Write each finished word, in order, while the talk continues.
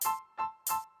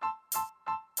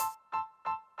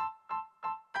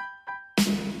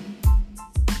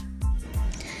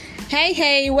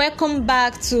Hey, welcome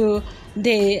back to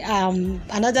the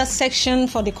another section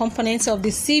for the components of the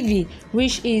CV,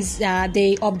 which is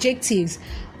the objectives.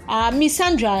 Miss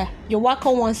Sandra, you're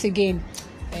welcome once again.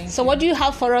 Thank you. What do you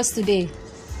have for us today?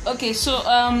 Okay, so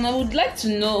I would like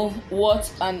to know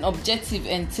what an objective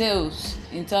entails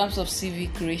in terms of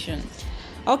CV creation.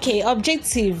 Okay,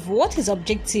 objective. What is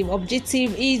objective?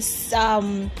 Objective is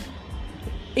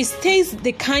it states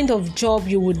the kind of job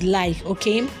you would like.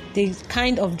 Okay, the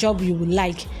kind of job you would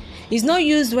like. It's not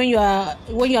used when you are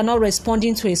not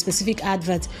responding to a specific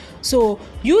advert. So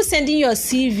you sending your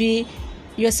CV,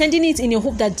 you're sending it in the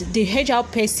hope that the HR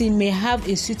person may have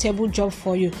a suitable job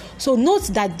for you. So note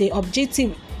that the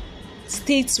objective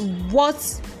states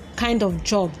what kind of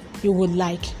job you would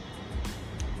like.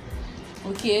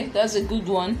 Okay, that's a good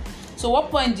one. So what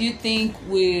point do you think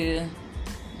we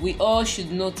all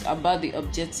should note about the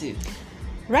objective?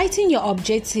 Writing your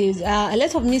objectives, a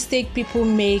lot of mistake people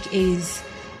make is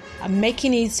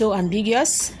making it so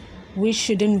ambiguous, which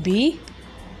shouldn't be,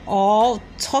 or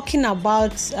talking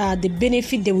about the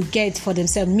benefit they will get for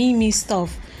themselves, me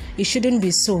stuff. It shouldn't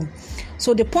be so.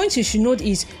 So the point you should note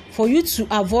is for you to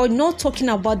avoid not talking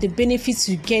about the benefits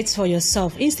you get for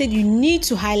yourself. Instead, you need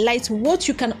to highlight what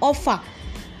you can offer.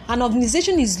 An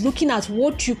organization is looking at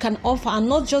what you can offer and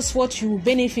not just what you will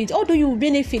benefit. Although you will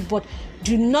benefit, but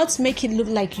do not make it look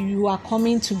like you are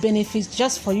coming to benefit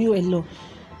just for you alone.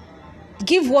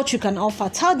 Give what you can offer.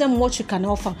 Tell them what you can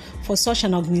offer for such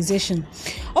an organization.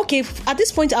 Okay, at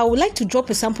this point, I would like to drop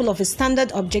a sample of a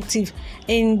standard objective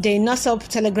in the NASAP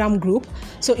Telegram group.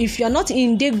 So if you're not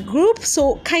in the group,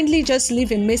 so kindly just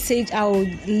leave a message. I will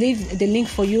leave the link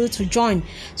for you to join.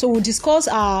 So we'll discuss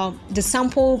the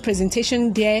sample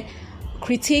presentation there,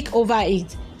 critique over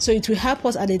it. So it will help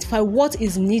us identify what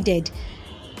is needed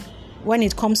when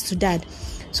it comes to that.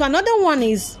 So another one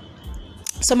is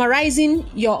summarizing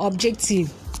your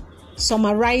objective.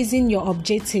 Summarizing your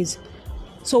objectives.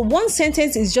 So one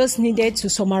sentence is just needed to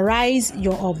summarize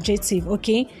your objective.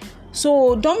 Okay,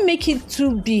 so don't make it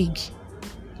too big.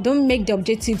 Don't make the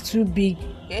objective too big.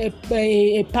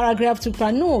 A paragraph too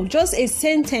long. No, just a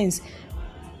sentence,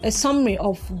 a summary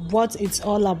of what it's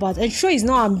all about. Ensure it's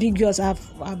not ambiguous.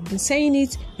 I've been saying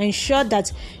it. Ensure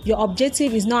that your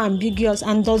objective is not ambiguous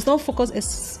and does not focus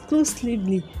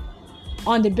exclusively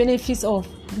on the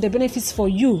benefits for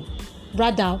you,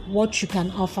 rather what you can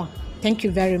offer. Thank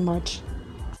you very much.